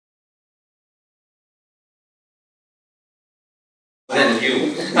than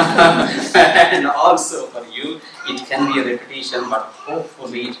you. And also for you, it can be a repetition, but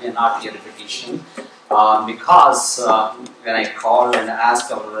hopefully it may not be a repetition. Because when I called and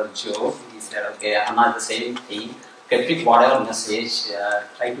asked our brother Joe, he said, okay, I'm not the same thing. Can pick whatever message,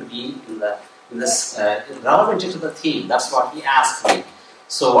 try to be in this relevant to the theme. That's what he asked me.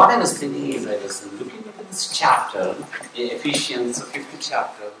 So what I was thinking is I was looking at this chapter, Ephesians 50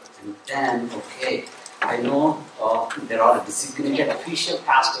 chapter, and then, okay, I know there are designated official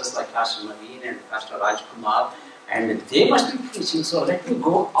pastors like Pastor Naveen and Pastor Raj Kumar, and they must be preaching, so let me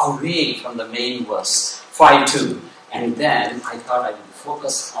go away from the main verse, 5:2. And then I thought I would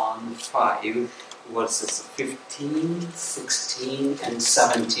focus on 5 verses 15, 16, and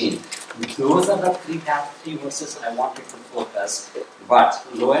 17. Those are the three verses I wanted to focus. But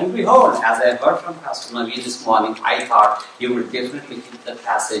lo and behold, as I heard from Pastor Naveen this morning, I thought you would definitely hit the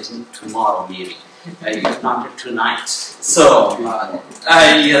passage tomorrow maybe. If not tonight. So,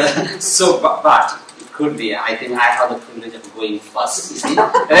 but it could be. I think I have the privilege of going first, you see. So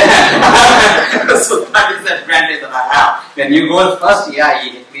that is the advantage that I have. When you go first, yeah,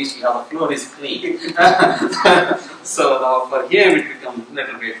 at least you have the floor is clean. So for him it becomes a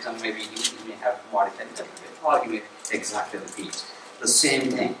little bit, maybe you may have modified a little bit, or you may exactly repeat the same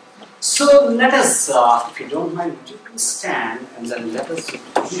thing. So let us, if you don't mind, would you please stand and then let us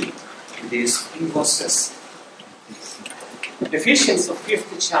read these three verses. Ephesians, the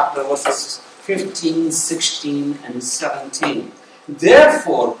 5th chapter, verses 15, 16, and 17.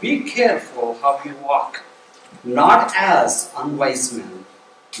 Therefore, be careful how you walk, not as unwise men,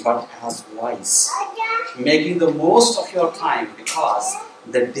 but as wise, making the most of your time, because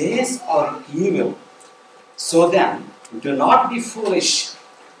the days are evil. So then, do not be foolish,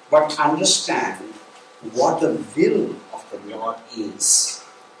 but understand what the will of the Lord is.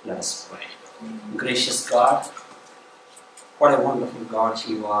 Let us pray. Gracious God, what a wonderful God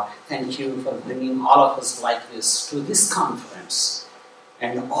you are. Thank you for bringing all of us like this to this conference.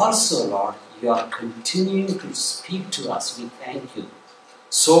 And also, Lord, you are continuing to speak to us. We thank you.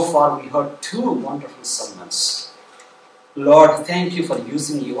 So far, we heard 2 wonderful sermons. Lord, thank you for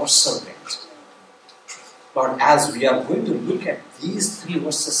using your servant. Lord, as we are going to look at these 3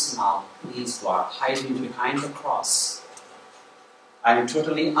 verses now, please, Lord, hide me behind the cross. I am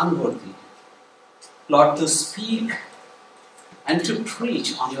totally unworthy, Lord, to speak and to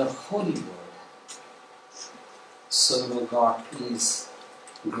preach on your holy word. So, Lord God, please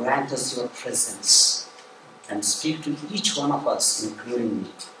grant us your presence and speak to each one of us, including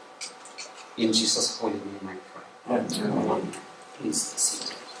me. In Jesus' holy name I pray. Amen. Please be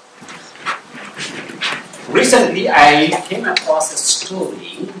seated. Recently, I came across a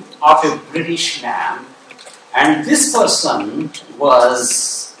story of a British man. And this person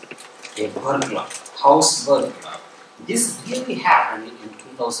was a burglar, house burglar. This really happened in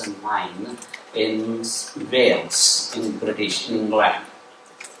 2009 in Wales, in British England.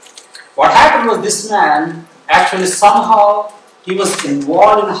 What happened was this man, actually somehow he was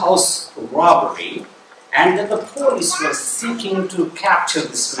involved in house robbery, and then the police were seeking to capture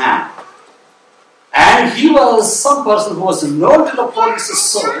this man. And he was some person who was known to the police,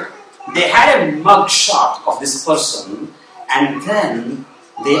 so they had a mug shot of this person, and then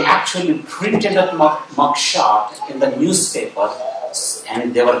they actually printed that mug shot in the newspaper,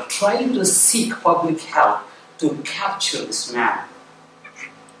 and they were trying to seek public help to capture this man.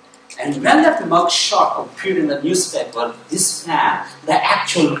 And when that mug shot appeared in the newspaper, this man, the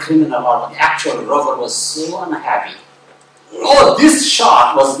actual criminal or the actual robber, was so unhappy. Oh, this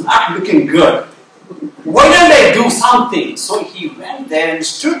shot was not looking good. Why don't I do something? So he went there and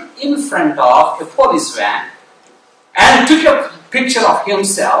stood in front of a police van and took a picture of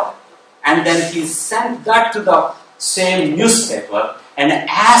himself, and then he sent that to the same newspaper and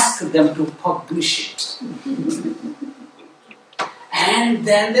asked them to publish it. And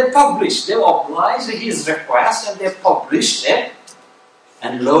then they published. They obliged his request and they published it.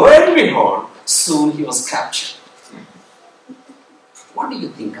 And lo and behold, soon he was captured. What do you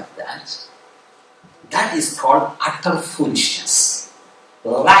think of that? That is called utter foolishness.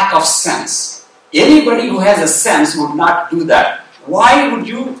 Lack of sense. Anybody who has a sense would not do that. Why would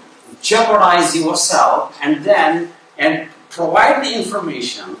you jeopardize yourself and provide the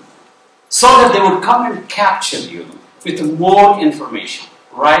information so that they would come and capture you with more information,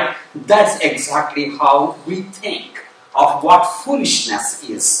 right? That's exactly how we think of what foolishness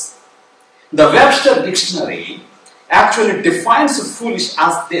is. The Webster Dictionary actually defines foolish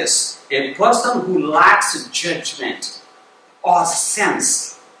as this: a person who lacks judgment or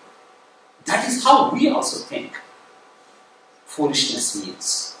sense. That is how we also think foolishness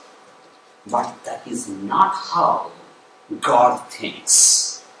means. But that is not how God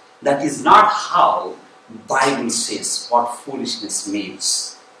thinks. That is not how Bible says what foolishness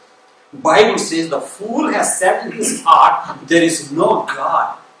means. Bible says the fool has said in his heart, there is no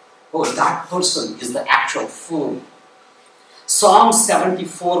God. Oh, that person is the actual fool. Psalm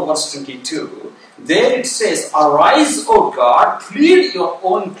 74 verse 22, there it says, arise, O God, plead your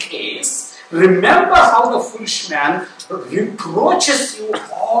own case. Remember how the foolish man reproaches you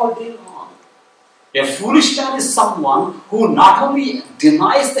all day long. A foolish man is someone who not only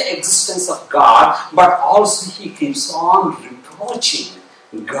denies the existence of God, but also he keeps on reproaching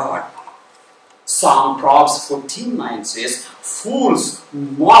God. Proverbs 14:9 says, fools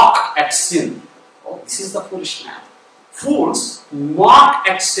mock at sin. Oh, this is the foolish man. Fools mock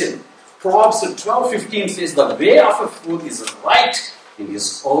at sin. Proverbs 12:15 says, the way of a fool is right in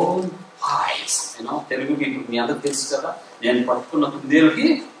his own eyes. Telugu people, మీ అందరూ తెలుసు కదా, నేను పట్టుకున్న కుందేలుకి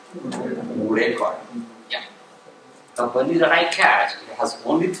మూడే కాళ్ళు. Yeah. The bunny that I catch, it has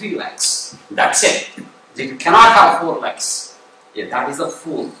only 3 legs. That's it. It cannot have 4 legs. Yeah, that is a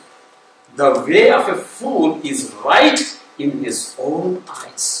fool. The way of a fool is right in his own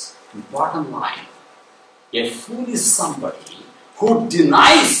eyes. Bottom line, a fool is somebody who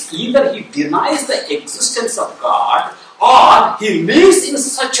denies, either he denies the existence of God, or he lives in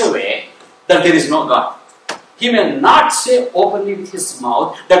such a way that there is no God. He may not say openly with his mouth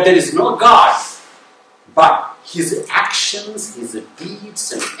that there is no God, but his actions, his deeds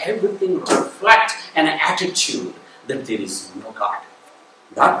and everything reflect an attitude that there is no God.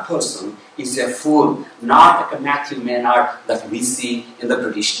 That person is a fool, not like a Matthew Maynard that we see in the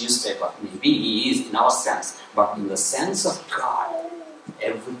British newspaper. Maybe he is in our sense, but in the sense of God,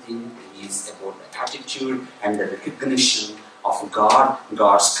 everything is about the attitude and the recognition of God,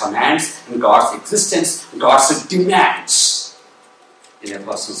 God's commands, and God's existence, God's demands in a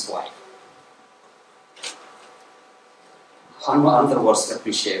person's life. Another verse let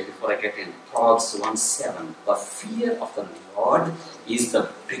me share before I get in. Proverbs 1:7. The fear of the Lord is the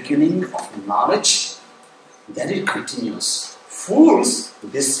beginning of knowledge. Then it continues. Fools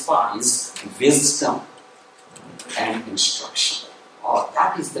despise wisdom and instruction. Oh,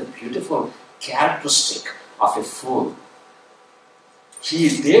 that is the beautiful characteristic of a fool.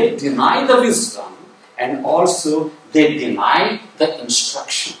 They deny the wisdom and also they deny the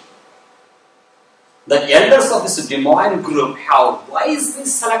instruction. The elders of this Des group have wisely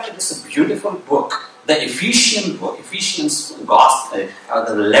selected this beautiful book, the Ephesians Gospel,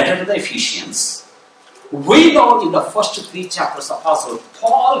 the letter to the Ephesians. We know in the first 3 chapters of Apostle,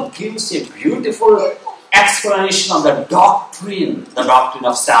 Paul gives a beautiful explanation of the doctrine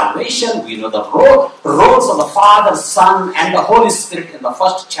of salvation. We know the roles of the Father, Son, and the Holy Spirit in the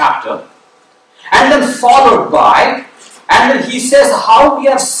first chapter. And then followed by, and then he says how we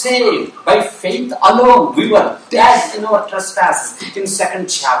are saved by faith alone. We were dead in our trespasses in 2nd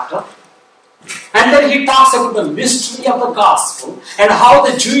chapter. And then he talks about the mystery of the gospel and how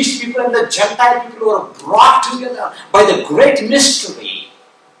the Jewish people and the Gentile people were brought together by the great mystery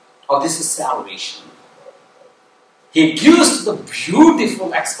of this salvation. He gives the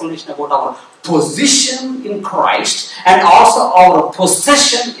beautiful explanation about our position in Christ and also our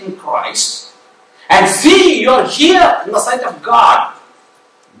possession in Christ. And see, you are here in the sight of God.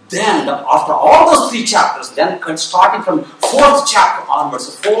 Then, after all those 3 chapters, then starting from 4th chapter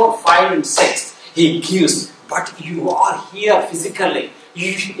onwards, 4, 5, and 6, he gives, but you are here physically.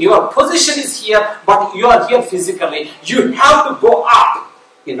 Your position is here, but you are here physically. You have to go up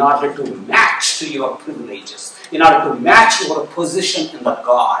in order to match to your privileges, in order to match your position in the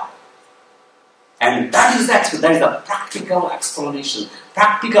God. And that is the practical explanation,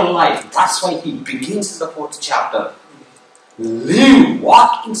 practical life. That's why he begins in the 4th chapter.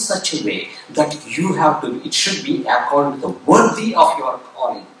 Walk in such a way that it should be according to the worthy of your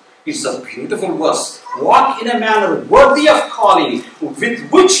calling. It's a beautiful verse. Walk in a manner worthy of calling, with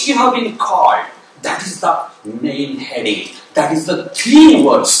which you have been called. That is the main heading. That is the theme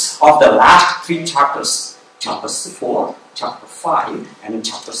verse of the last 3 chapters. Chapter 4, chapter 5, and in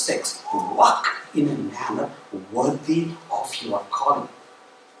chapter 6. Walk in a manner worthy of your calling.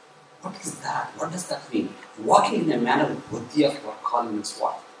 What is that? What does that mean? Walking in a manner worthy of your calling means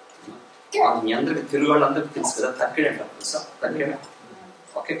what? మీ అందరికి తెలుగు వాళ్ళందరికీ తెలుసు కదా, తక్కిడ అంటారు తెలుసా? తక్కిడ.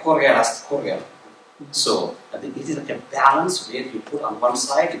 Okay, కూరగాయలు. So, it is like a balance where you put on one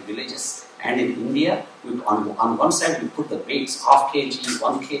side in villages and in India, on one side you put the weights, half kg,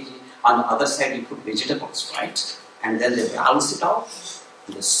 1 kg, on the other side you put vegetables, right? And then they balance it out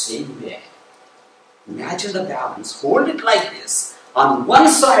in the same way. Imagine the balance, hold it like this. On one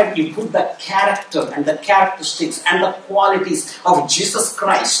side you put the character and the characteristics and the qualities of Jesus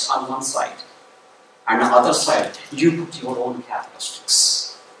Christ on one side. and on the other side, you put your own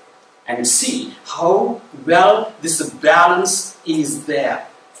characteristics. And see how well this balance is there.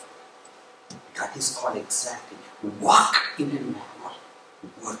 That is called exactly walk in a manner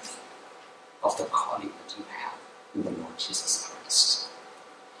worthy of the calling that you have in the Lord Jesus Christ.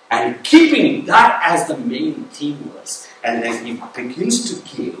 And keeping that as the main theme was, and then he begins to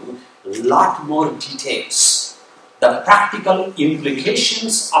give a lot more details. The practical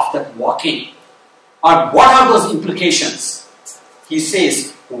implications of that walking. And what are those implications? He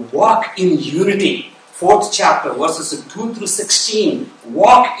says, walk in unity. 4th chapter, verses 2 through 16.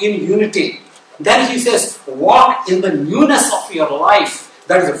 Walk in unity. Then he says, walk in the newness of your life.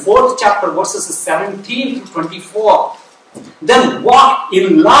 That is the 4th chapter, verses 17 through 24. Then walk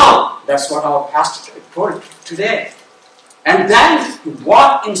in love. That's what our pastor told today. And then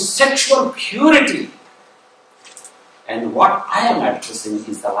walk in sexual purity. And what I am addressing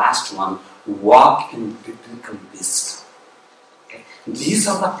is the last one. Walk in biblical wisdom. Okay? These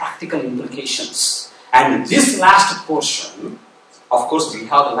are the practical implications. And this last portion, of course, we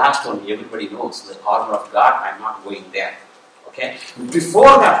have the last one. Everybody knows the order of God. I'm not going there. Okay?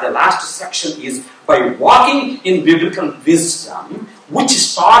 Before that, the last section is by walking in biblical wisdom, which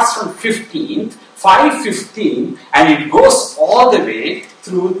starts from 5:15, and it goes all the way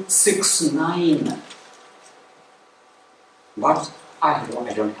through 6:9. But I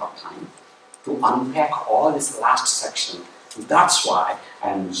don't have time to unpack all this last section. That's why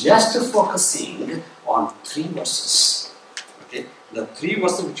I'm just focusing on 3 verses. Okay? The 3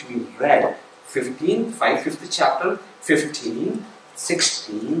 verses which we read, 5th chapter, 15,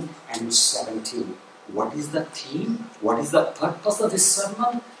 16, and 17. What is the theme? What is the purpose of this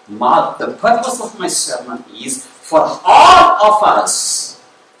sermon? The purpose of my sermon is for all of us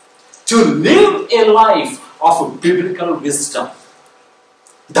to live a life of biblical wisdom.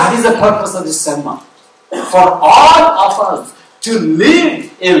 That is the purpose of this sermon. For all of us to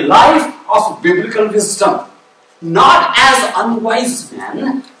live a life of biblical wisdom. Not as unwise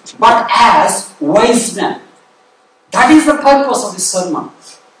men, but as wise men. That is the purpose of this sermon.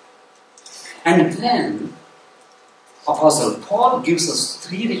 And then, Apostle Paul gives us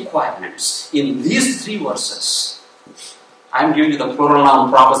 3 requirements in these 3 verses. I am giving you the plural noun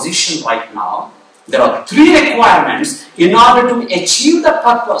proposition right now. There are 3 requirements in order to achieve the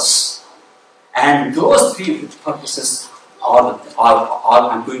purpose. And those 3 purposes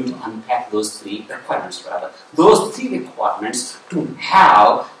I'm going to unpack those 3 requirements rather. Those 3 requirements to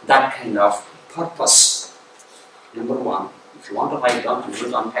have that kind of purpose. Number 1, if you want to write down, I'm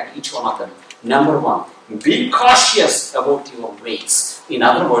going to unpack each one of them. Number 1, be cautious about your ways. In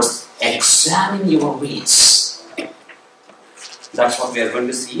other words, examine your ways. That's what we are going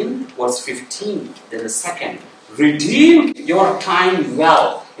to see in verse 15. Then the second, redeem your time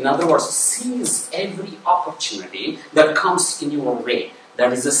well. In other words, seize every opportunity that comes in your way.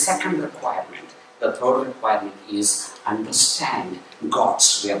 That is the second requirement. The third requirement is understand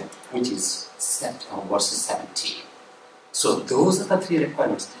God's will, which is set on verse 17. So those are the 3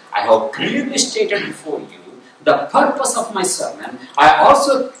 requirements. I have clearly stated before you the purpose of my sermon. I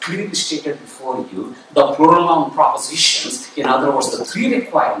also clearly stated before you the plural noun propositions. In other words, the 3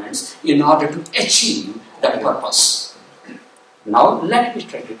 requirements in order to achieve that purpose. Now let me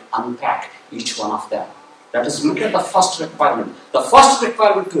try to unpack each one of them. Let us look at the first requirement. The first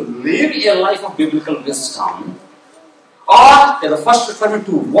requirement to live a life of biblical wisdom, or the first requirement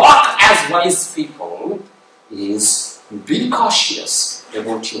to walk as wise people, is be cautious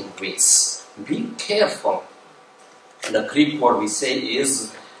about your ways. Be careful. The Greek word we say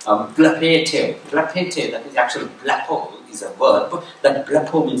is blepete. Blepete, that is actually blepo, is a verb. That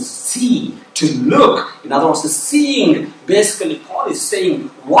blepo means see, to look. In other words, seeing. Basically, Paul is saying,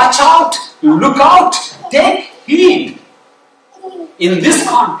 watch out, look out, take heed. In this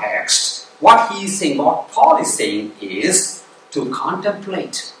context, what he is saying, what Paul is saying is to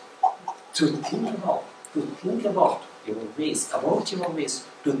contemplate, to think about your ways,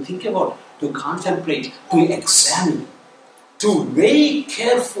 to think about, to contemplate, to examine, to weigh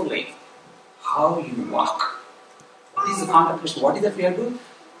carefully how you walk. What is the contemplation? What is the prayer do?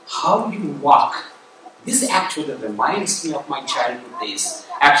 How you walk. This actually reminds me of my childhood days.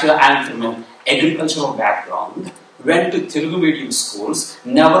 Actually, I am from an agricultural background. Went to Telugu medium schools,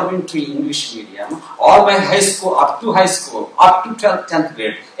 never went to English medium. All my high school, up to 12th, 10th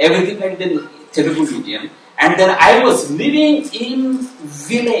grade, everything I did in Telugu medium. And then I was living in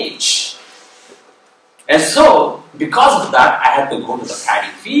village. And so, because of that, I had to go to the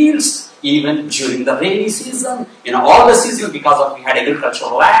paddy fields, even during the rainy season. All the season, because of we had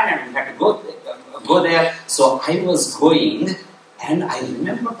agricultural land and we had to go there. So I was going And I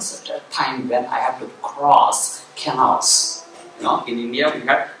remember such a time when I had to cross canals. You know, in India we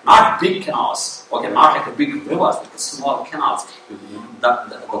had not big canals, okay, not like a big river, like a small canals.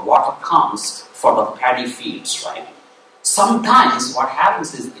 The water comes for the paddy fields, right? Sometimes what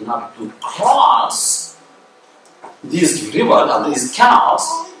happens is, in order to cross these rivers or these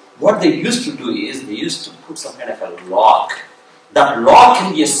canals, what they used to do is they used to put some kind of a log. That log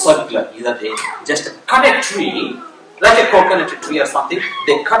can be a circular. Either they just cut a tree, like a coconut tree or something,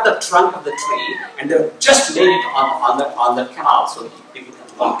 they cut the trunk of the tree and they just laid it on the canal so that people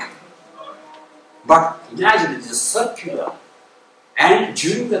can walk. But imagine it is circular, and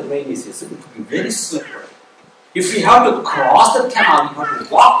during the rainy season it will be very slippery. If you have to cross the canal, you have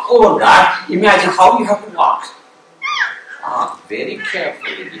to walk over that. Imagine how you have to walk. Very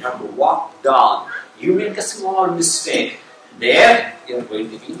carefully, you have to walk down. You make a small mistake, there you are going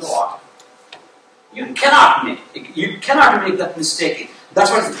to be in the water. You cannot make that mistake.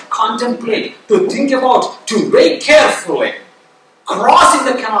 That's what it's contemplate, to think about, to very carefully crossing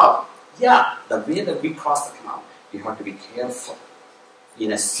the canal. Yeah, the way that we cross the canal, we have to be careful.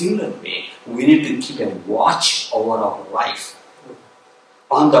 In a similar way, we need to keep a watch over our life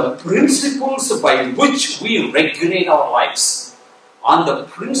on the principles by which we regulate our lives. On the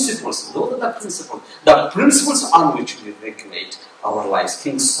principles, those are the principles on which we regulate our lives.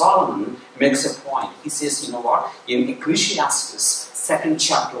 King Solomon makes a point. He says, you know what, in Ecclesiastes, 2nd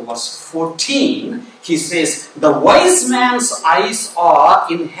chapter, verse 14, he says, the wise man's eyes are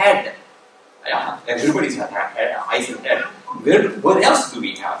in head. Yeah, everybody's has eyes in head. Where else do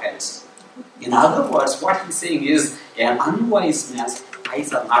we have heads? In other words, what he's saying is, an unwise man's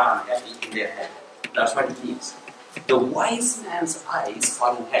eyes are not in their head. That's what it means. The wise man's eyes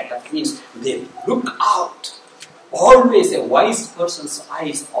are in head. That means they look out. Always, a wise person's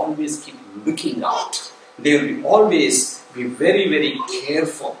eyes always keep looking out. They will always be very, very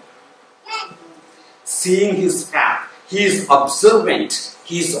careful. Seeing his path. He is observant.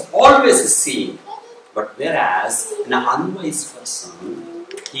 He is always seeing. But whereas an unwise person,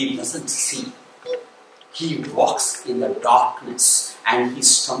 he doesn't see. He walks in the darkness and he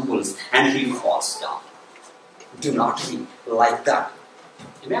stumbles and he falls down. Do not be like that.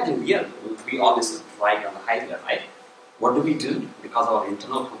 Imagine we always ride on the highway, right? What do? Because our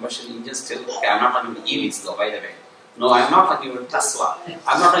internal combustion engine still, okay, I'm not talking about EVs though, by the way. No, I'm not talking about Tesla.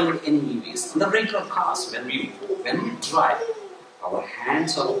 I'm not talking about any EVs. On the regular cars, when we drive, our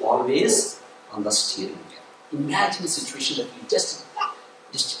hands are always on the steering wheel. Imagine a situation that you just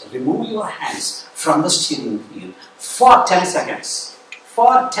remove your hands from the steering wheel for 10 seconds.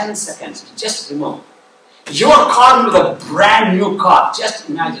 For 10 seconds, just remove. Your car with a brand new car. Just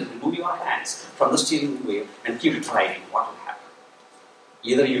imagine, remove your hands from the steering wheel and keep driving. What will happen?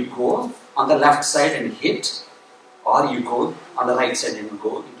 Either you go on the left side and hit, or you go on the right side and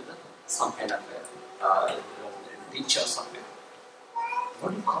go into some kind of ditch or something. What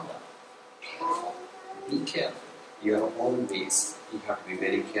do you call that? Careful. Be careful. You have to be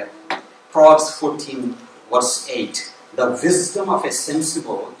very careful. Proverbs 14, verse 8. The wisdom of a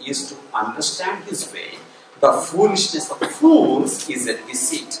sensible is to understand his way. The foolishness of fools is a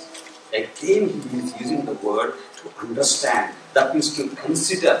deceit. Again, he is using the word to understand. That means to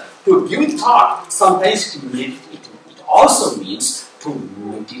consider, to give thought. Sometimes it also means to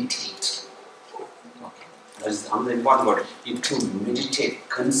meditate. Okay. That is another important word. To meditate,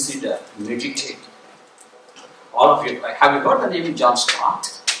 consider, meditate. All of you, have you heard the name John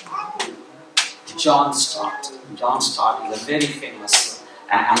Stott? John Stott. John Stott is a very famous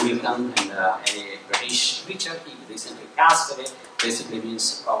Anglican and a British preacher. He recently passed away. Basically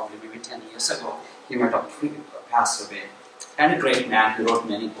means probably maybe 10 years ago. He might have passed away. And a great man. He wrote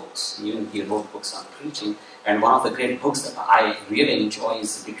many books. Even he wrote books on preaching. And one of the great books that I really enjoy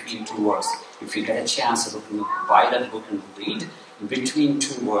is Between Two Words. If you get a chance to buy that book and read Between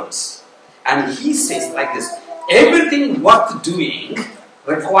Two Words. And he says like this, everything worth doing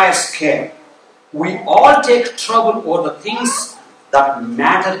requires care. We all take trouble over the things that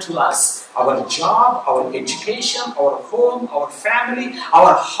matter to us. Our job, our education, our home, our family,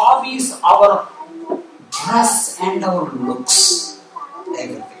 our hobbies, our dress and our looks.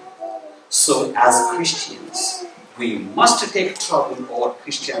 Everything. So as Christians, we must take trouble over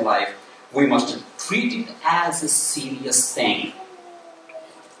Christian life. We must treat it as a serious thing.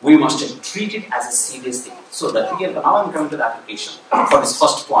 We must treat it as a serious thing. So that now I'm coming to the application for this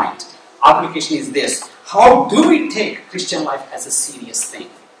first point. Application is this. How do we take Christian life as a serious thing?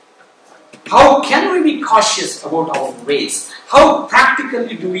 How can we be cautious about our ways? How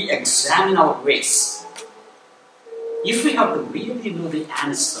practically do we examine our ways? If we have to really know the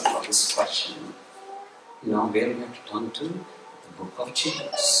answer for this question, where we have to turn to? The book of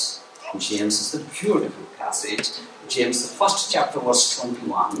James. James is a beautiful passage. James, the first chapter, verse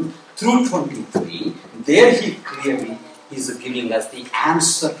 21 through 23. There he clearly is giving us the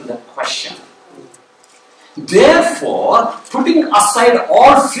answer to that question. Therefore, putting aside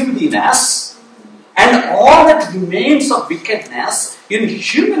all filthiness and all that remains of wickedness, in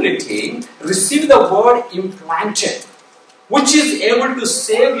humility receive the word implanted, which is able to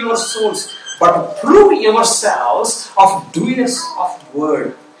save your souls. But prove yourselves of doers of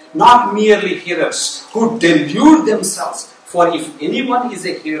word, not merely hearers, who delude themselves. For if anyone is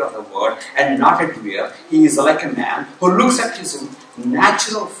a hearer of the word and not a doer, he is like a man who looks at his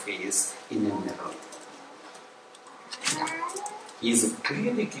natural face in a mirror. He is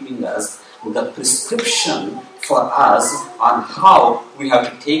clearly giving us the prescription for us on how we have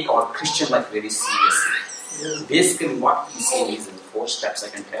to take our Christian life very seriously. Basically, what he's saying is in 4 steps, I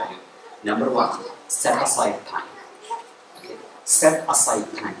can tell you. Number 1, set aside time. Okay. Set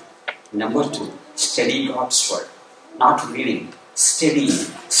aside time. Number 2, study God's word. Not reading,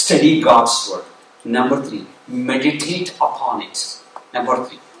 study God's word. Number 3, meditate upon it. Number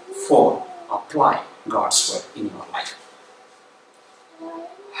 4, apply God's word in your life.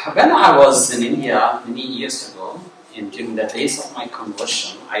 When I was in India many years ago, during the days of my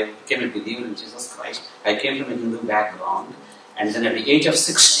conversion, I became a believer in Jesus Christ. I came from a Hindu background, and then at the age of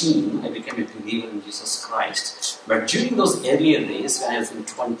 16, I became a believer in Jesus Christ. But during those earlier days, when I was in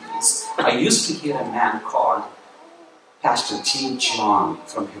 20s, I used to hear a man called Pastor G. John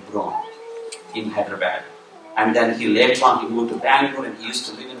from Hebron in Hyderabad. And then later on he moved to Bangalore, and he used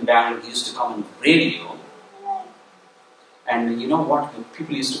to live in Bangalore. He used to come on radio. And you know what?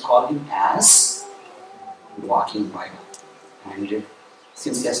 People used to call him as Walking Bible. And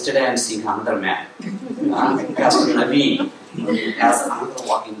since yesterday I'm seeing another man, Pastor Naveen, as another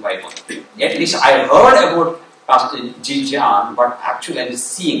Walking Bible. At least I heard about Pastor G. John, but actually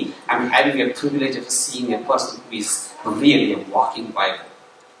I'm having a privilege of seeing a person who is really a Walking Bible.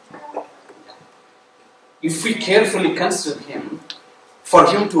 If we carefully consider him, for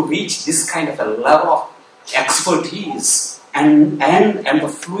him to reach this kind of a level of expertise and the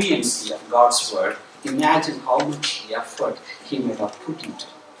fluency of God's word, imagine how much effort he may have put into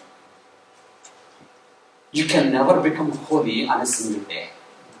it. You can never become holy on a single day.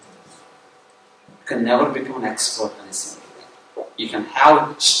 You can never become an expert on a single day. You can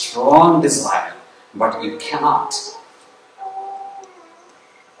have strong desire, but you cannot.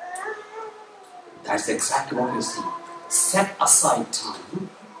 That's exactly what you see. Set aside time,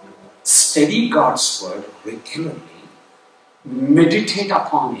 study God's word regularly, meditate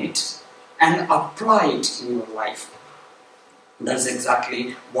upon it, and apply it in your life. That's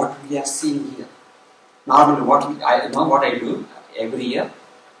exactly what we are seeing here. Normally, what I do every year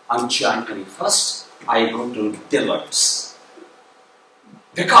on January 1st, I go to Dillard's.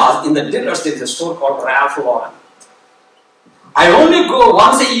 Because in the Dillard's there is a store called Ralph Lauren. I only go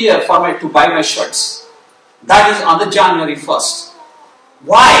once a year to buy my shirts. That is on the January 1st.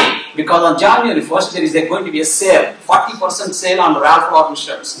 Why? Because on January 1st there is going to be a sale, 40% sale on Ralph Lauren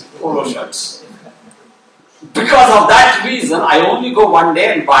shirts, polo shirts. Because of that reason, I only go one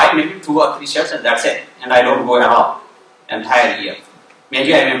day and buy maybe 2 or 3 shirts, and that's it. And I don't go at all entire year.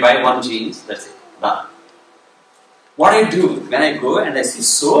 Maybe I may buy 1 jeans, that's it, done. What I do when I go and I see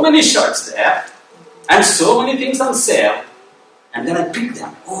so many shirts there and so many things on sale, and then I pick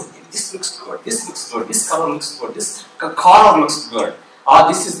them. Oh, this looks good, this looks good, this color looks good, this collar looks good.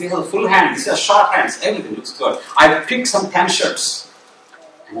 This is full hand, this is short hands, everything looks good. I pick some 10 shirts.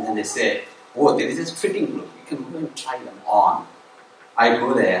 And then they say, oh, there is a fitting room. You can go and try them on. I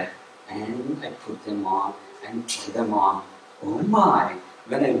go there and I put them on and try them on. Oh my,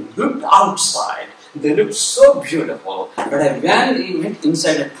 when I looked outside, they looked so beautiful. But I went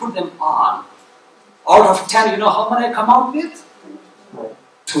inside and put them on. Out of 10, you know how many I come out with?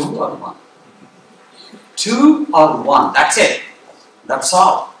 2 or 1. 2 or 1, that's it. That's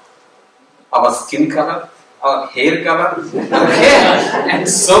all. Our skin color, our hair color, and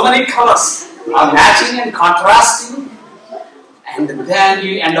so many colors are matching and contrasting, and then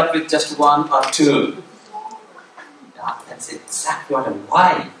you end up with just 1 or 2. That's exactly what and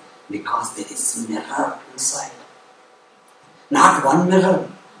why. Because there is mirror inside. Not 1 mirror,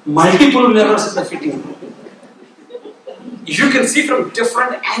 multiple mirrors in the fitting room. You can see from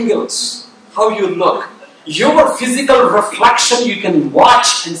different angles how you look. Your physical reflection you can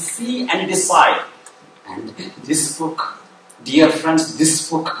watch and see and decide. And this book, dear friends, this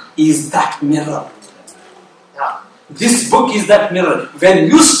book is that mirror. Yeah. This book is that mirror. When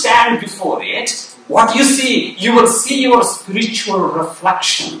you stand before it, what you see, you will see your spiritual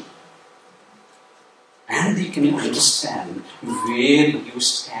reflection. And you can understand where you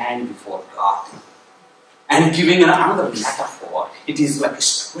stand before God. And giving another metaphor, it is like a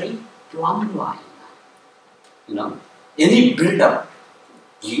straight plumb line. You know, any builder,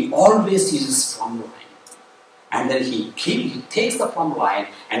 he always uses plumb line. And then he takes the plumb line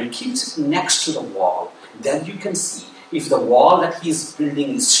and keeps it next to the wall. Then you can see if the wall that he is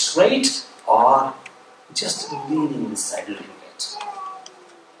building is straight or just leaning inside a little bit.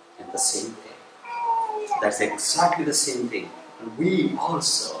 And the same thing. That's exactly the same thing. We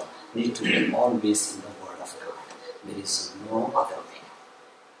also need to be always in the Word of God. There is no other way.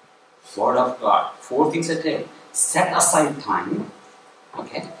 Word of God. 4 things I tell you. Set aside time.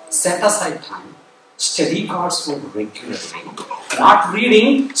 Okay? Set aside time. Study God's Word regularly. Not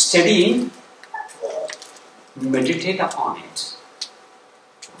reading, studying. Meditate upon it.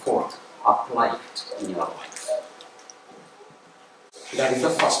 4th, apply it in your life. That is the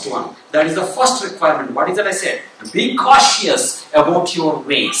first one. That is the first requirement. What is that I said? Be cautious about your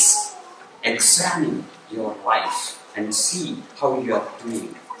ways. Examine your life and see how you are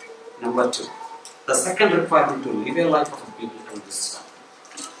doing. Number 2. The second requirement to live a life of biblical wisdom.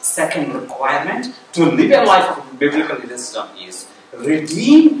 Second requirement to live a life of biblical wisdom is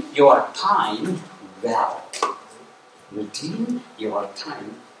redeem your time well. Redeem your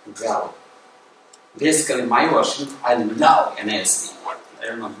time well. Basically, my version, I love NASB. I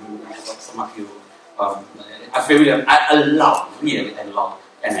don't know if some of you are familiar. I love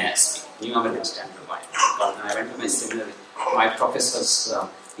NASB, New American Standard Bible. Because when I went to my seminary, my professors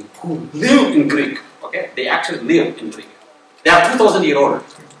who live in Greek, okay, they actually live in Greek. They are 2,000-year-old.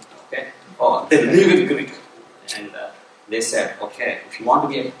 Okay, oh, they live in Greek, and they said, okay, if you want to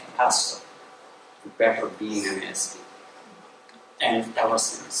be a pastor, you better be in NASB. And ever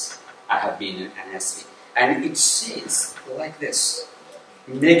since, I have been in NASB. And it says like this,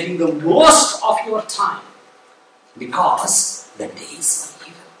 making the most of your time because the days are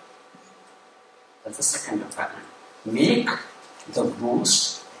evil. That's the second requirement. Make the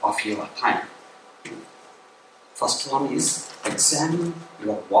most of your time. First one is examine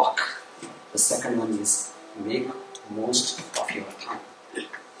your walk. The second one is make most of your time.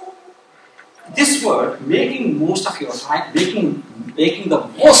 This word, making most of your time, making the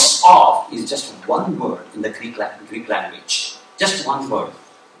most of, is just one word in the Greek language. Just one word.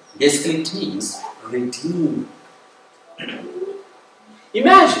 Basically, it means redeem.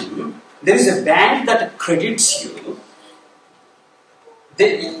 Imagine there is a bank that credits you.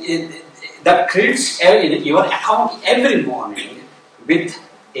 That credits your account every morning with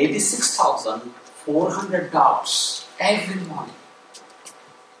 $86,400 every morning.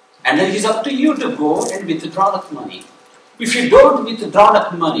 And then it is up to you to go and withdraw that money. If you don't withdraw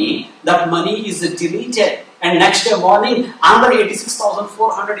that money is deleted. And next day morning, another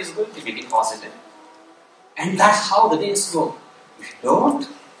 86,400 is going to be deposited. And that's how the days go. If you don't,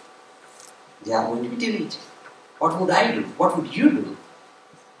 they are going to be deleted. What would I do? What would you do?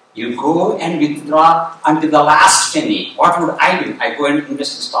 You go and withdraw until the last penny. What would I do? I go and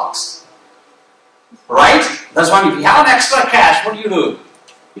invest in stocks. Right? That's why if you have extra cash, what do?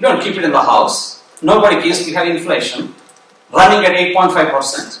 You don't keep it in the house. Nobody gives. We have inflation running at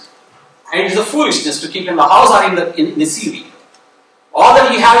 8.5%. And it is a foolishness to keep it in the house or in the CD. All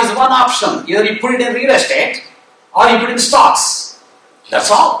that you have is one option. Either you put it in real estate or you put it in stocks.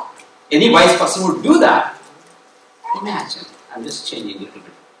 That's all. Any wise person would do that. Imagine. I'm just changing a little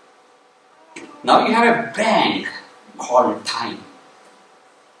bit. Now you have a bank called time.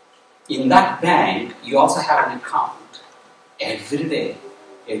 In that bank, you also have an account. Every day,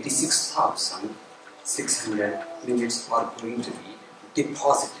 86,600 minutes are going to be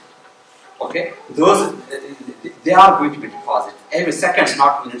deposited. Okay? Those, they are going to be deposited. Every second,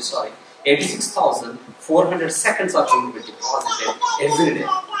 not minutes, sorry. 86,400 seconds are going to be deposited every day.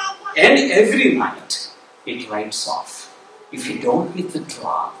 And every night, it writes off. If you don't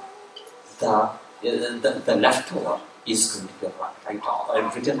withdraw, the leftover is going to be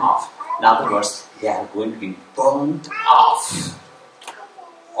written off. In other words, they are going to be burnt off.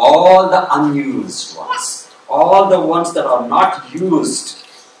 All the unused ones, all the ones that are not used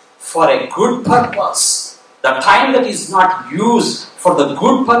for a good purpose, the time that is not used for the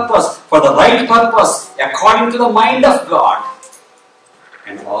good purpose, for the right purpose, according to the mind of God,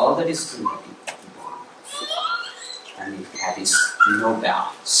 and all that is going to be born, and it carries no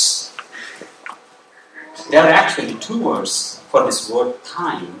balance. There are actually two words for this word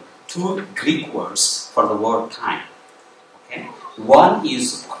time, two Greek words for the word time. Okay? One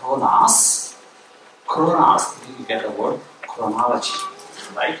is chronos. Chronos, you get the word chronology,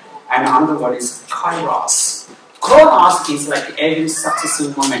 right? And another word is kairos. Chronos is like every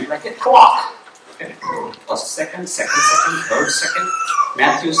successive moment, like a clock. Okay. First second, third second.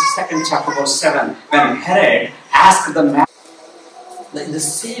 Matthew's second chapter verse 7. When Herod asked the man, in the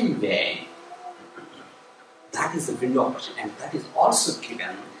same way, that is the window of opportunity, and that is also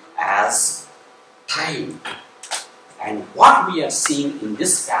given as time. And what we are seeing in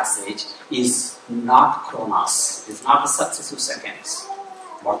this passage is not chronos, it's not the successive seconds.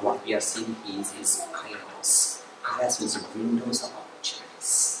 But what we are seeing is kairos. Kairos means windows of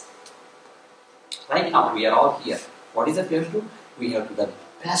opportunities. Right now, we are all here. What is it we have to do? We have to do the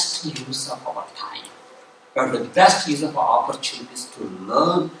best use of our time. We have the best use of our opportunities to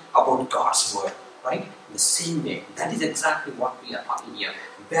learn about God's word. Right? The same way. That is exactly what we are talking here.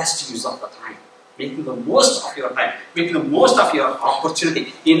 Best use of the time. Making the most of your time. Making the most of your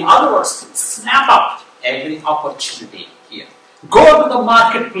opportunity. In other words, snap up every opportunity here. Go to the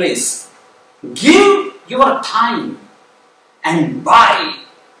marketplace. Give your time and buy.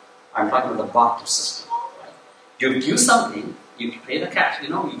 I'm talking about the barter system. Right? You give something, you pay the cash. You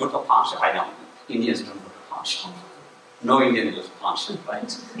go to a pawn shop. I know Indians don't go to a pawn shop. No Indian goes to pawn shop,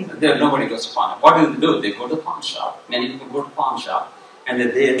 right? Nobody goes to pawn shop. What do they do? They go to pawn shop. Many people go to pawn shop and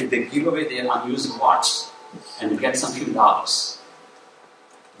they give away their unused watch and get some few dollars.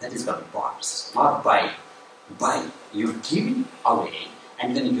 That is called barter system, not buy. Buy. You give it away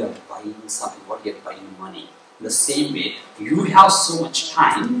and then you are buying something. What you are buying? Money. The same way, you have so much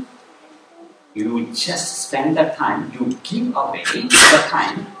time, you just spend that time, you give away the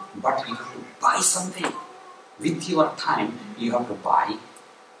time, but you have to buy something. With your time, you have to buy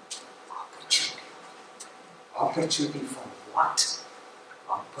opportunity. Opportunity for what?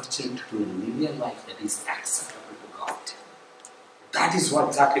 Opportunity to live a life that is acceptable to God. That is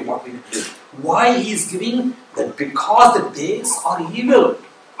exactly what we do. Why He is giving? That because the days are evil.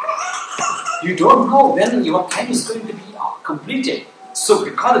 You don't know when your time is going to be completed. So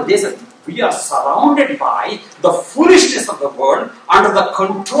because the days we are surrounded by the foolishness of the world, under the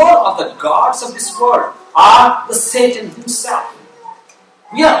control of the gods of this world, are the Satan himself.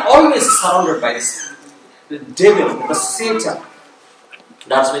 We are always surrounded by this, the devil, the Satan.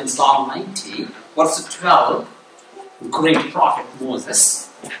 That's why in Psalm 90, verse 12, great prophet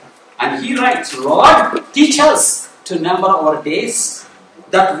Moses, and he writes, Lord, teach us to number our days,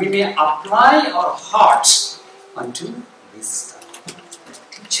 that we may apply our hearts unto wisdom.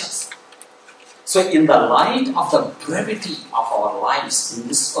 Teach us. So in the light of the brevity of our lives in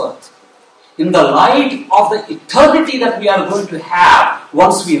this earth, in the light of the eternity that we are going to have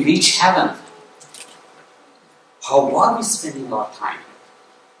once we reach heaven, how are we spending our time?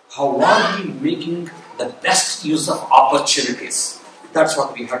 How are we making the best use of opportunities? That's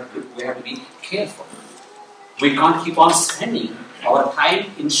what we have to do. We have to be careful. We can't keep on spending our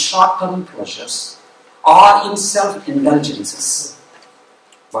time in short-term pleasures or in self-indulgences.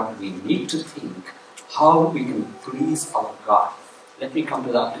 But we need to think how we can please our God. Let me come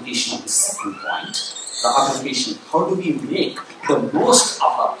to the application of the second point. The application, how do we make the most of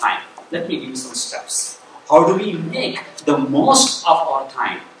our time? Let me give you some steps. How do we make the most of our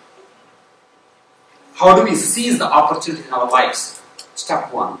time? How do we seize the opportunity in our lives?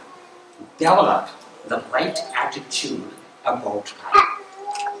 Step 1, develop the right attitude about time.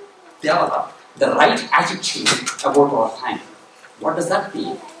 Develop the right attitude about our time. What does that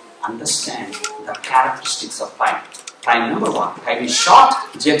mean? Understand the characteristics of time. Time number 1, time is short.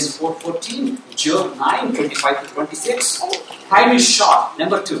 James 4:14, Job 9:25-26. Time is short.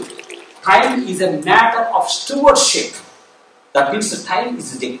 Number 2, time is a matter of stewardship. That means the time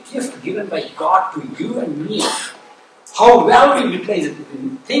is a gift given by God to you and me. How well we utilize it.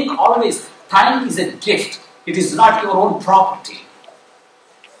 Think always, time is a gift. It is not your own property.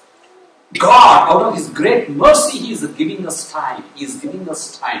 God, out of His great mercy, He is giving us time. He is giving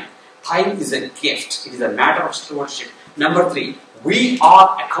us time. Time is a gift. It is a matter of stewardship. Number 3, we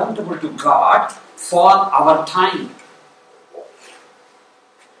are accountable to God for our time.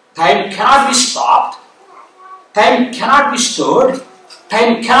 Time cannot be stopped. Time cannot be stored.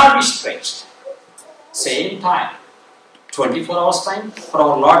 Time cannot be stretched. Same time. 24 hours time for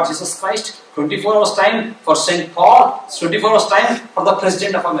our Lord Jesus Christ. 24 hours time for St. Paul. 24 hours time for the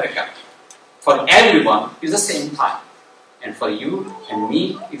President of America. For everyone is the same time. And for you and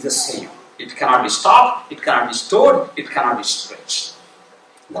me is the same. It cannot be stopped, it cannot be stored, it cannot be stretched.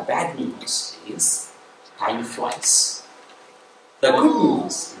 The bad news is time flies. The good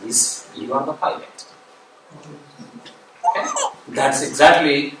news is you are the pilot. Okay? That's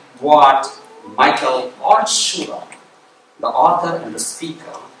exactly what Michael Altshuler, the author and the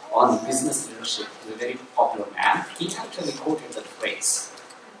speaker on business leadership, is a very popular man. He actually quoted that phrase.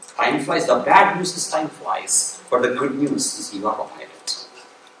 Time flies. The bad news is time flies, but the good news is you are the pilot.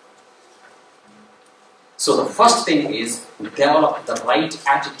 So the first thing is develop the right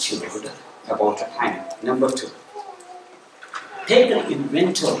attitude about the time. Number 2, take an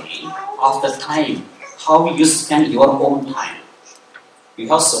inventory of the time, how you spend your own time. You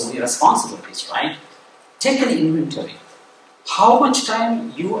have so many responsibilities, right? Take an inventory. How much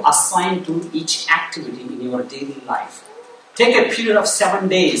time you assign to each activity in your daily life. Take a period of 7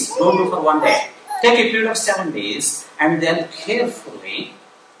 days. Don't do for 1 day. Take a period of 7 days and then carefully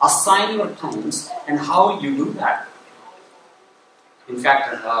assign your times and how you do that. In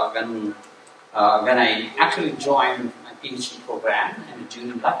fact, when I actually joined my PhD program, and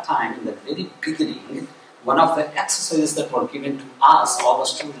during that time, in the very beginning, one of the exercises that were given to us, all the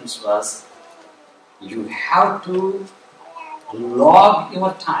students, was you have to log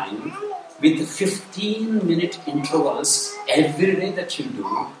your time with 15-minute intervals every day that you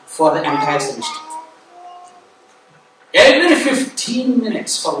do for the entire semester. Every 15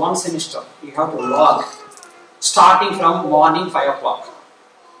 minutes for one semester, you have to log, starting from morning 5 o'clock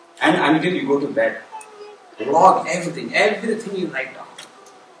and until you go to bed. Log everything you write down.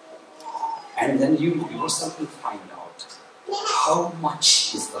 And then you yourself will find out how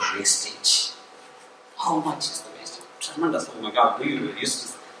much is the wastage. How much is the wastage? Tremendous. Oh my God, do you used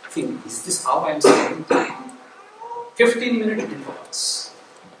to think, is this how I am spending time? 15-minute intervals.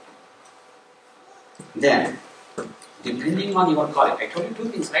 Then, depending on your calling, I told you 2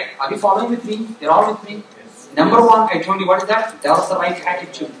 things, right? Are you following with me? You're all with me? Number 1, I told you what is that? Develop the right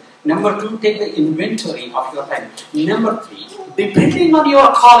attitude. Number 2, take the inventory of your time. Number 3, depending on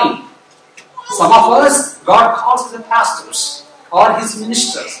your calling. Some of us, God calls as pastors or His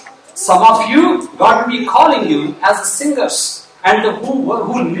ministers. Some of you, God will be calling you as singers and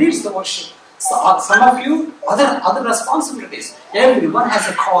who leads the worship. So, some of you, other responsibilities. Everyone has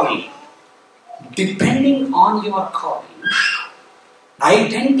a calling. Depending on your calling,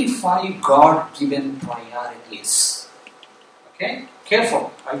 identify God-given priorities. Okay?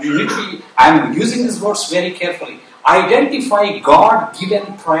 Careful. I'm using these words very carefully. Identify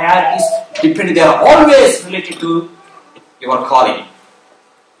God-given priorities. They are always related to your calling.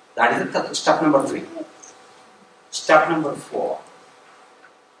 That is step number 3. Step number 4.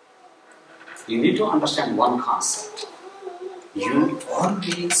 You need to understand one concept. You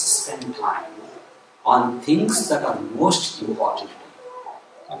always spend time on things that are most important.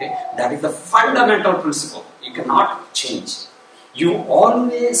 Okay? That is the fundamental principle. You cannot change. You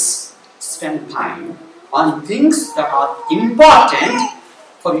always spend time on things that are important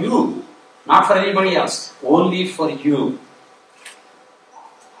for you, not for anybody else, only for you.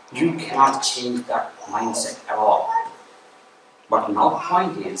 You cannot change that mindset at all. But now the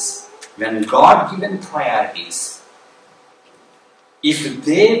point is, when God-given priorities, if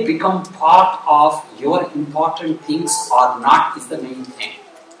they become part of your important things or not is the main thing.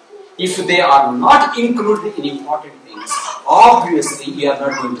 If they are not included in important things, obviously you are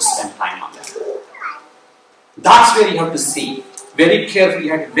not going to spend time on them. That's where you have to see. Very carefully,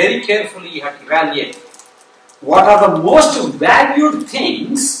 you have to evaluate. What are the most valued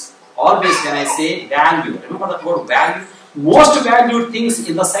things? Always when I say value, remember that word value? Most valued things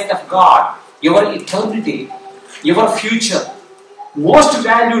in the sight of God, your eternity, your future. Most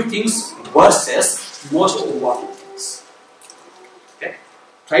valued things versus most important things. Okay?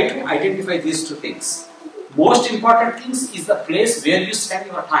 Try to identify these 2 things. Most important things is the place where you spend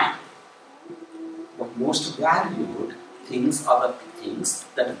your time. But most valued things are the things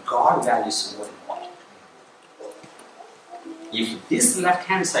that God values more important. If this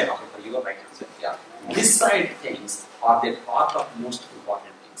left-hand side of it, or your right-hand side, this side things are the part of most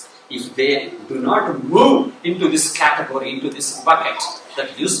important things. If they do not move into this category, into this bucket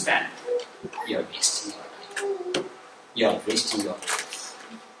that you spend, you are wasting your time. You are wasting your life.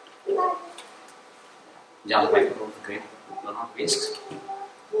 John Piper wrote the great book, Do Not Waste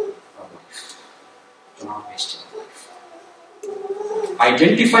Your Life. Do not waste your life.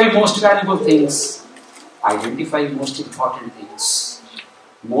 Identify most valuable things. Identify most important things.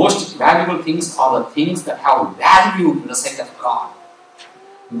 Most valuable things are the things that have value in the sight of God.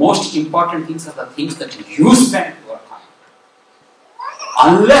 Most important things are the things that you spend your time.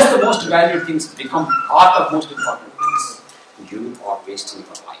 Unless the most valued things become part of most important things, you are wasting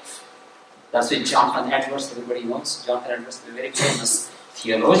your life. That's why Jonathan Edwards, everybody knows, Jonathan Edwards is a very famous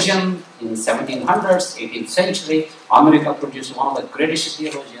theologian in 1700s, 18th century. America produced one of the greatest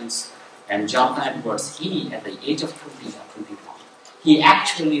theologians. And Jonathan Edwards, he, at the age of 20 or 21, he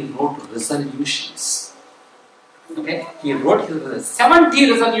actually wrote resolutions. Okay? He wrote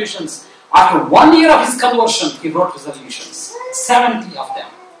 70 resolutions. After 1 year of his conversion, he wrote resolutions. 70 of them.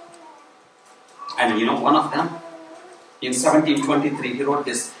 And you know, one of them, in 1723, he wrote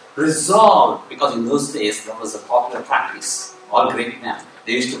this, resolved, because in those days that was a popular practice. All great men,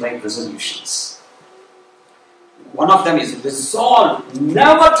 they used to write resolutions. One of them is resolved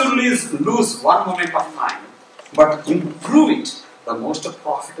never to lose one moment of time, but improve it the most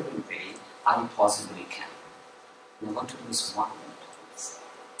profitable way I possibly can. Never to lose one moment.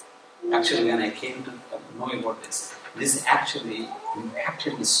 Actually, when I came to know about this actually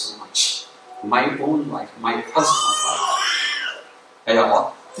impacted me so much. My own life, my personal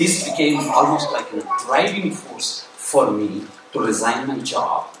life. This became almost like a driving force for me to resign my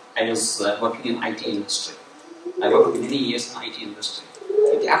job. I was working in IT industry. I worked many years in IT industry.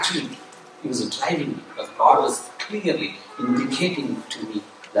 It was driving me because God was clearly indicating to me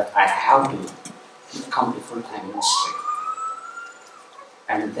that I have to come to full-time ministry.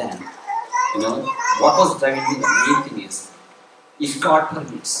 And then, what was driving me, the main thing is, if God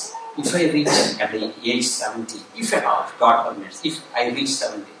permits, if I reach at the age 70, if at all, God permits, if I reach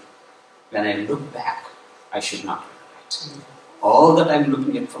 70, when I look back, I should not regret. All that I'm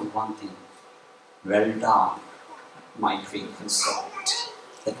looking at from one thing, well done, my faithful servant.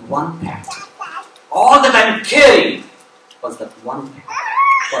 That one pact. All that I'm carrying was that one pact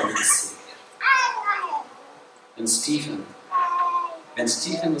for the Savior. And when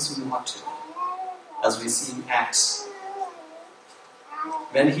Stephen was martyred, as we see in Acts,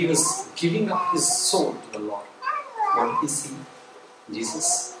 when he was giving up his soul to the Lord, what did he see?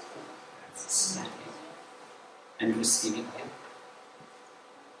 Jesus standing and receiving him.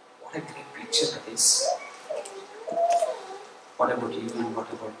 What a great picture that is. What about you and what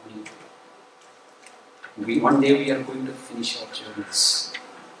about me? One day we are going to finish our journeys.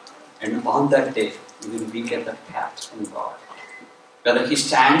 And on that day, we get that path from God. Whether he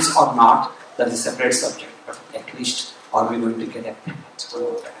stands or not, that is a separate subject. But at least, are we going to get a path on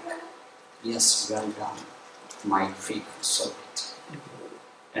our back? Yes, well done, my faithful servant.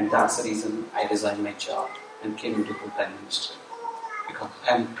 And that's the reason I resigned my job and came into full-time ministry. Because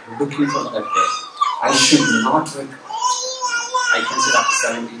I'm looking for that day. I should not regret. I consider after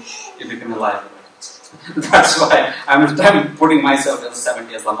 70, you become a liability. That's why I'm putting myself as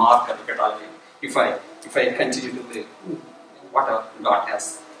 70 as the mark at the cut. If I continue to live, whatever God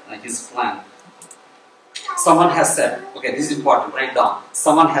has, His plan. Someone has said, okay, this is important, write down.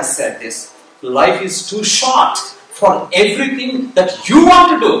 Someone has said this, life is too short for everything that you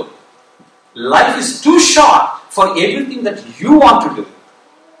want to do. Life is too short for everything that you want to do,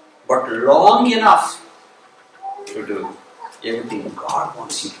 but long enough to do everything God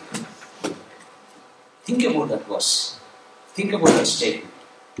wants you to do. Think about that verse. Think about that statement.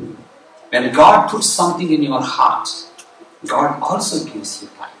 When God puts something in your heart, God also gives you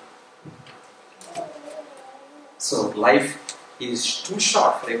time. So life is too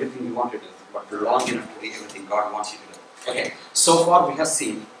short for everything you want to do, but long enough to do everything God wants you to do. Okay, so far we have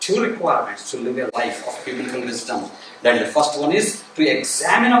seen two requirements to live a life of biblical wisdom. That the first one is to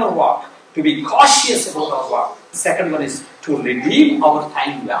examine our walk, to be cautious about our walk. The second one is to redeem our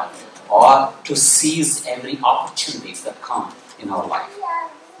time well, or to seize every opportunity that come in our life.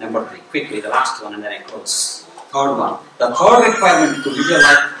 Number 3, quickly, the last one and then I close. Third one. The third requirement to live a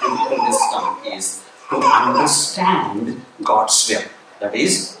life of biblical wisdom is to understand God's will. That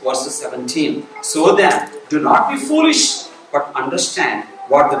is, verse 17. So then, do not be foolish, but understand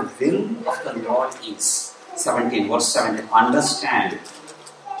what the will of the Lord is. 17, verse 17. Understand.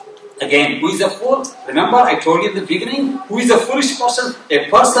 Again, who is a fool? Remember, I told you in the beginning, who is a foolish person? A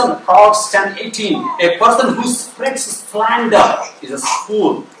person, Proverbs 10:18. A person who spreads slander is a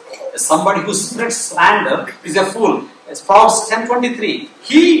fool. Somebody who spreads slander is a fool. It's Proverbs 10:23.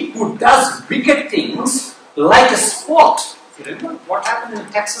 He who does wicked things like a sport. You remember what happened in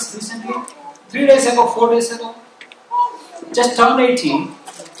Texas recently? 3 days ago, 4 days ago? Just turned 18,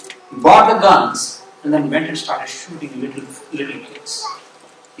 bought the guns, and then went and started shooting little kids.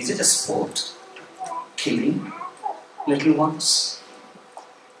 Is it a sport? Killing little ones?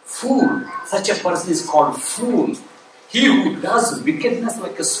 Fool. Such a person is called fool. He who does wickedness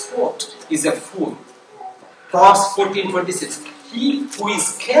like a sport is a fool. Proverbs 14:26. He who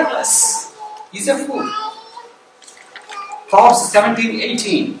is careless is a fool. Proverbs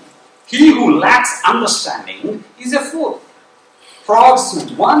 17:18. He who lacks understanding is a fool.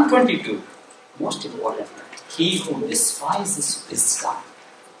 Proverbs 1:22. Most important. He who despises wisdom,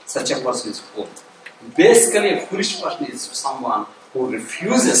 such a person is fool. Basically, a foolish person is someone who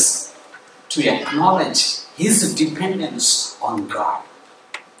refuses to acknowledge his dependence on God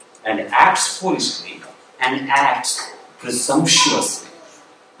and acts foolishly and acts presumptuously.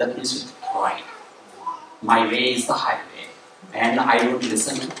 That means with pride. My way is the highway and I don't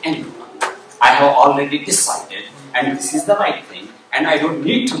listen to anyone. I have already decided and this is the right thing And I don't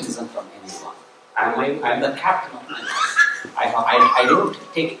need to listen from anyone. I'm the captain of my life. I don't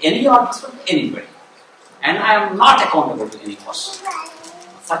take any orders from anybody. And I am not accountable to any person.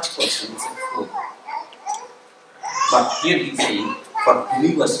 Such person is a fool. But here he's saying, for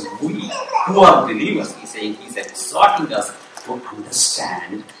believers, we who are believers, he's exhorting us to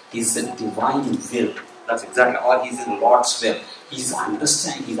understand his divine will. That's exactly, or he's in Lord's will. He's asking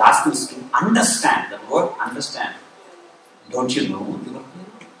us to understand. The word understand. Don't you know your will?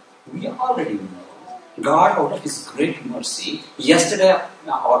 We already know. God, out of His great mercy, yesterday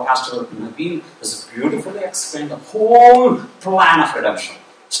our pastor Naveen has beautifully explained the whole plan of redemption,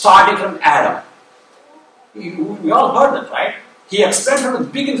 starting from Adam. We all heard that, right? He explained from the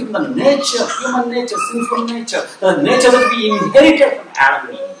beginning, from the nature, human nature, sinful nature, the nature that we inherited from Adam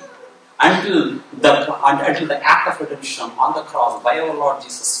and Eve, until the act of redemption on the cross by our Lord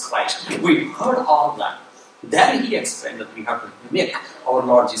Jesus Christ. We heard all that. Then he explained that we have to mimic our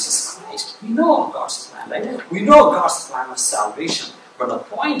Lord Jesus Christ. We know God's plan, right? We know God's plan of salvation. But the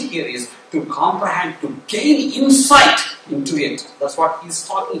point here is to comprehend, to gain insight into it. That's what he's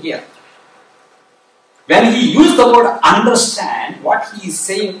talking here. When he used the word understand, what he is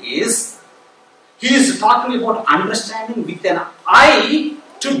saying is, he is talking about understanding with an eye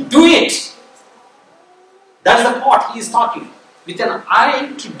to do it. That's the part he is talking. With an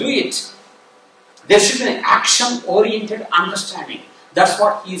eye to do it. There should be an action-oriented understanding. That's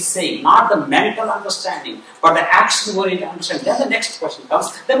what he is saying. Not the mental understanding, but the action-oriented understanding. Then the next question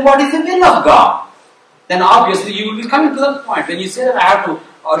comes, then what is the will of God? Then obviously you will be coming to that point. When you say that I have to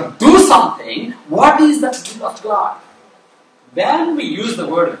do something, what is the will of God? When we use the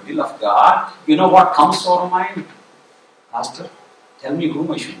word will of God, you know what comes to our mind? Pastor, tell me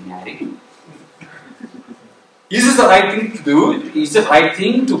whom I should marry. Is this the right thing to do? Is it the right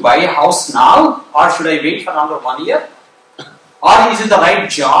thing to buy a house now? Or should I wait for another 1 year? Or is it the right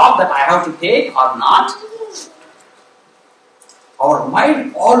job that I have to take or not? Our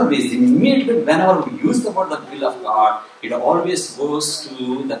mind always, immediately whenever we use the word the will of God, it always goes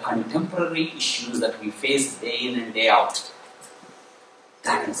to the contemporary issues that we face day in and day out.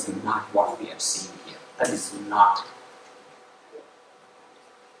 That is not what we are seeing here. That is not.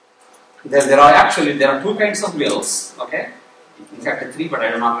 There are two kinds of wills, okay? In fact, three, but I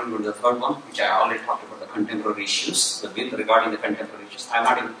am not going to go to the third one, which I already talked about, the contemporary issues, the will regarding the contemporary issues. I am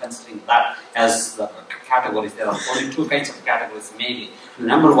not even considering that as the categories. There are only two kinds of categories, mainly.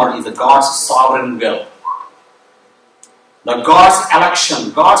 Number one is the God's sovereign will. The God's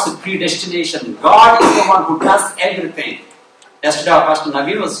election, God's predestination. God is the one who does everything. Yesterday, Pastor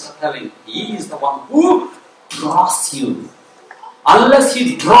Naveen was telling, He is the one who draws you. Unless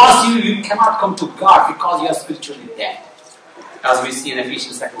He draws you, you cannot come to God because you are spiritually dead. As we see in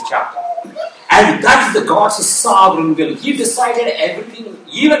Ephesians 2nd chapter. And that is the God's sovereign will. He decided everything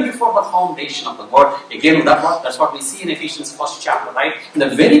even before the foundation of the world. Again, that's what we see in Ephesians 1st chapter, right? In the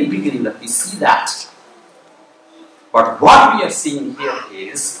very beginning that we see that. But what we are seeing here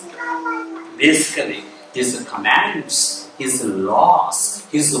is basically His commands, His laws,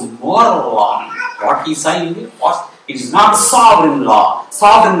 His moral law. What He's saying was, it is not sovereign law,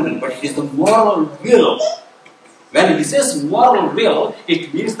 sovereign will, but it is the moral will. When He says moral will,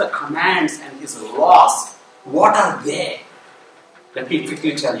 it means the commands and His laws. What are they? Let me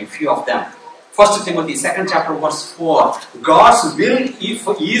quickly tell you a few of them. 1 Timothy 2nd chapter verse 4. God's will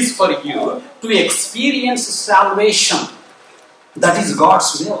is for you to experience salvation. That is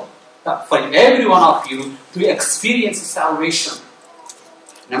God's will. For every one of you to experience salvation.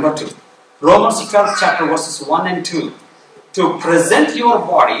 Number 2. Romans 12th chapter verses 1 and 2. To present your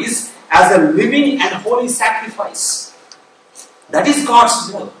bodies as a living and holy sacrifice. That is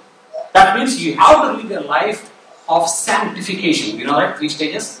God's will. That means you have to live a life of sanctification. You know that? 3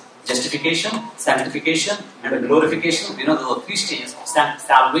 stages. Justification, sanctification, and glorification. You know the 3 stages of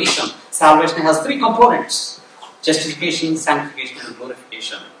salvation. Salvation has 3 components. Justification, sanctification, and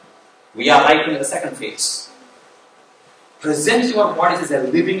glorification. We are right in the second phase. Present your bodies as a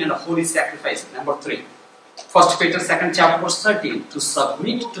living and a holy sacrifice. Number 3. 1 Peter 2nd chapter verse 13. To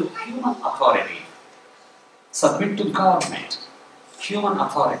submit to human authority. Submit to government. Human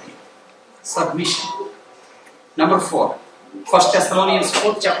authority. Submission. Number 4. 1 Thessalonians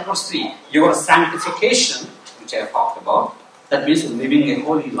 4th chapter verse 3. Your sanctification, which I have talked about. That means living a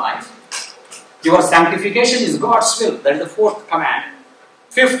holy life. Your sanctification is God's will. That is the 4th command.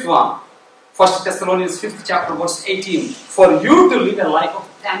 5th one. 1 Thessalonians 5th chapter verse 18. For you to live a life of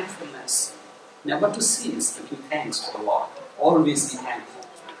thankfulness. Never to cease to give thanks to the Lord. Always be thankful.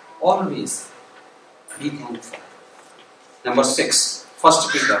 Always be thankful. Number 6.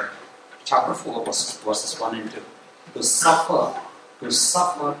 1 Peter chapter 4 verses 1 and 2. To suffer to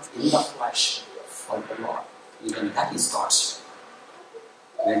suffer in the flesh for the Lord. Even that is God's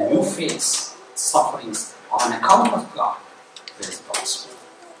will. When you face sufferings on account of God, that is God's will.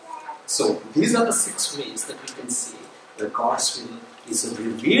 So these are the 6 ways that we can see that God's will is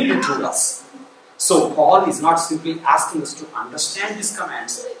revealed to us. So Paul is not simply asking us to understand these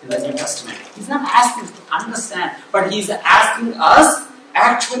commands in the New Testament. He's not asking us to understand, but he's asking us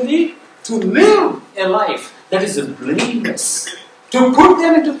actually to live a life that is blameless. To put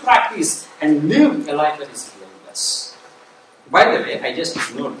them into practice and live a life that is blameless. By the way, I just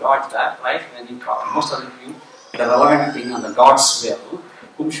ignored that, right? When you talk, most of you, the relevant thing on the God's will.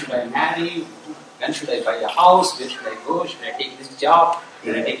 Whom should I marry? When should I buy a house? Where should I go? Should I take this job?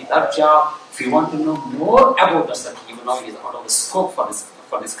 Should I take that job? If you want to know more about us, that even though it is out of the scope for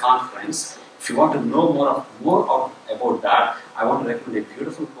this conference, if you want to know more about that, I want to recommend a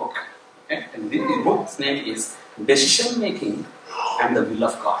beautiful book. Okay? And the book's name is Decision Making and the Will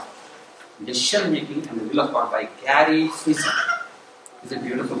of God. Decision Making and the Will of God by Gary Friesen. It's a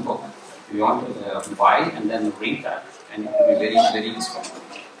beautiful book. If you want to buy and then read that, and it will be very, very useful.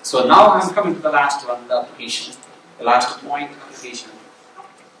 So now I'm coming to the last one, the application. The last point, application.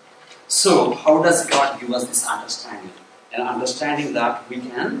 So how does God give us this understanding? An understanding that we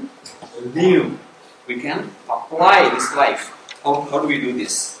can live, we can apply this life. How do we do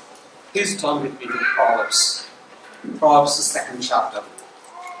this? Please turn with me to Proverbs. Proverbs 2nd chapter.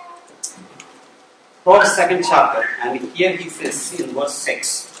 Proverbs 2nd chapter, and here he says, see in verse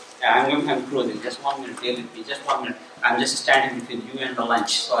 6. I'm closing. Just 1 minute. Bear with me. Just 1 minute. I'm just standing between you and the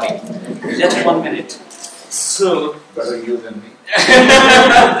lunch. Sorry. Just 1 minute. So better you than me.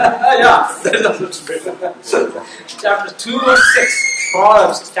 Yeah, that is absolutely better. Chapter 2 verse 6.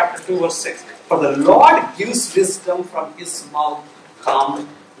 Proverbs chapter 2 verse 6. For the Lord gives wisdom, from his mouth come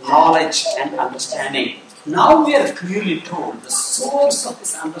knowledge and understanding. Now we are clearly told the source of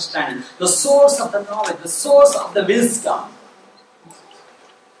this understanding, the source of the knowledge, the source of the wisdom.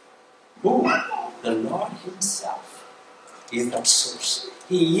 Who? The Lord himself is that source.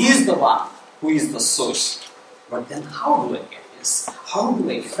 He is the one who is the source. But then how do I get this? How do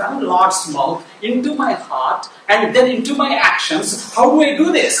I get from the Lord's mouth into my heart and then into my actions? How do I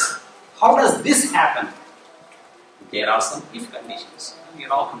do this? How does this happen? There are some if conditions. We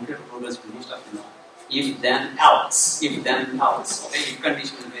are all computer programmers, most of you know. If then else. If then else. Okay, if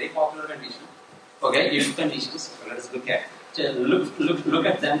condition is a very popular condition. Okay, if conditions. So let us look at. Look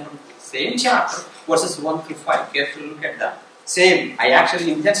at them from the same chapter, verses 1 through 5. Carefully look at that. Same. I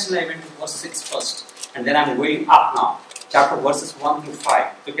actually intentionally went to verse 6 first, and then I'm going up now. Chapter verses 1 through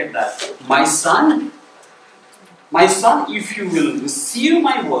 5. Look at that. My son, if you will receive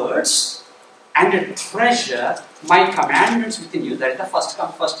my words and treasure my commandments within you. That is the first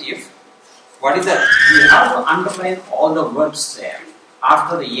come, first if. What is that? You have to underline all the verbs there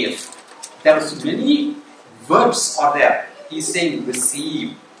after the if. There are so many verbs are there. He's saying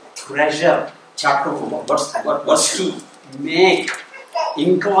receive, treasure, chapter 4, verse 2, make,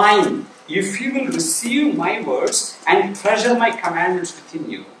 incline. If you will receive my words and treasure my commandments within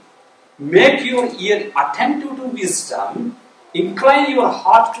you, make your ear attentive to wisdom, incline your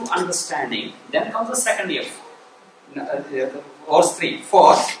heart to understanding. Then comes the second if. Verse 3,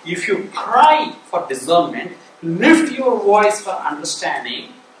 for if you cry for discernment, lift your voice for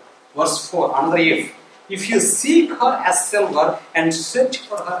understanding. Verse 4, another if you seek her as silver and search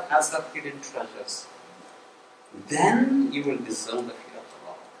for her as her hidden treasures, then you will discern the fear of the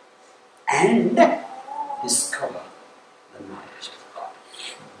Lord and discover the knowledge of God.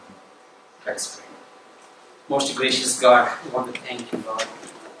 Let's pray. Most gracious God, we want to thank you, Lord.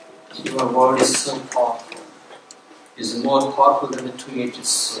 Your word is so powerful. It is more powerful than the two-edged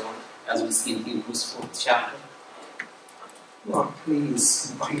sword, as we see in Hebrews 4th chapter. Lord,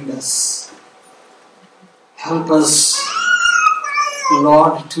 please bind us. Help us,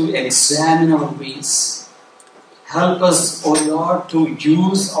 Lord, to examine our ways. Help us, O Lord, to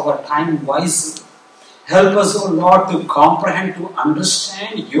use our time wisely. Help us, O Lord, to comprehend, to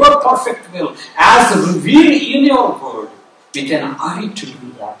understand your perfect will as revealed in your word. With an eye to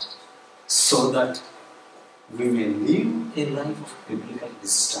do that, so that we may live a life of biblical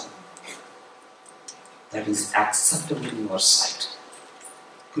wisdom that is acceptable in your sight.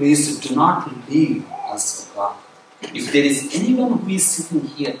 Please do not leave us, O God. If there is anyone who is sitting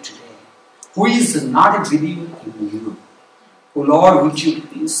here today, who is not a believer in you, O Lord, would you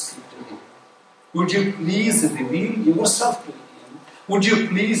please speak to him? Would you please reveal yourself to him? Would you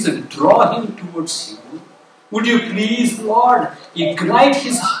please draw him towards you? Would you please, Lord, ignite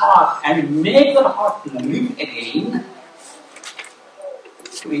his heart and make that heart live again?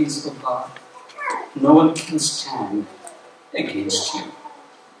 Please, O God, no one can stand against you.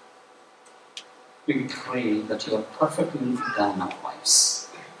 We pray that your perfect will be done in our lives.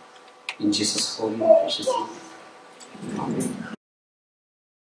 In Jesus' holy and precious name. Amen.